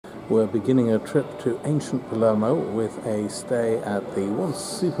We're beginning a trip to ancient Palermo with a stay at the once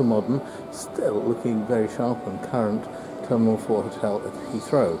super modern, still looking very sharp and current Terminal 4 Hotel at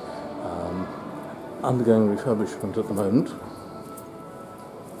Heathrow. Undergoing refurbishment at the moment.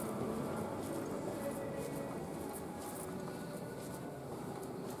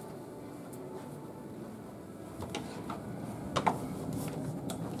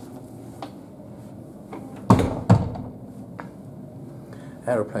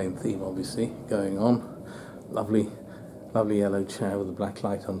 Aeroplane theme obviously going on. Lovely yellow chair with a black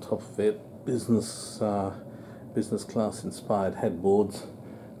light on top of it. Business class inspired headboards.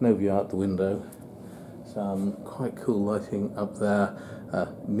 No view out the window. Some quite cool lighting up there.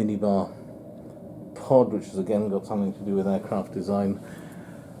 Minibar pod, which has again got something to do with aircraft design.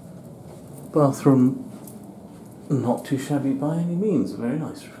 Bathroom not too shabby by any means. Very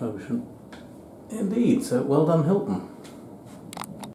nice refurbishment indeed. So well done, Hilton.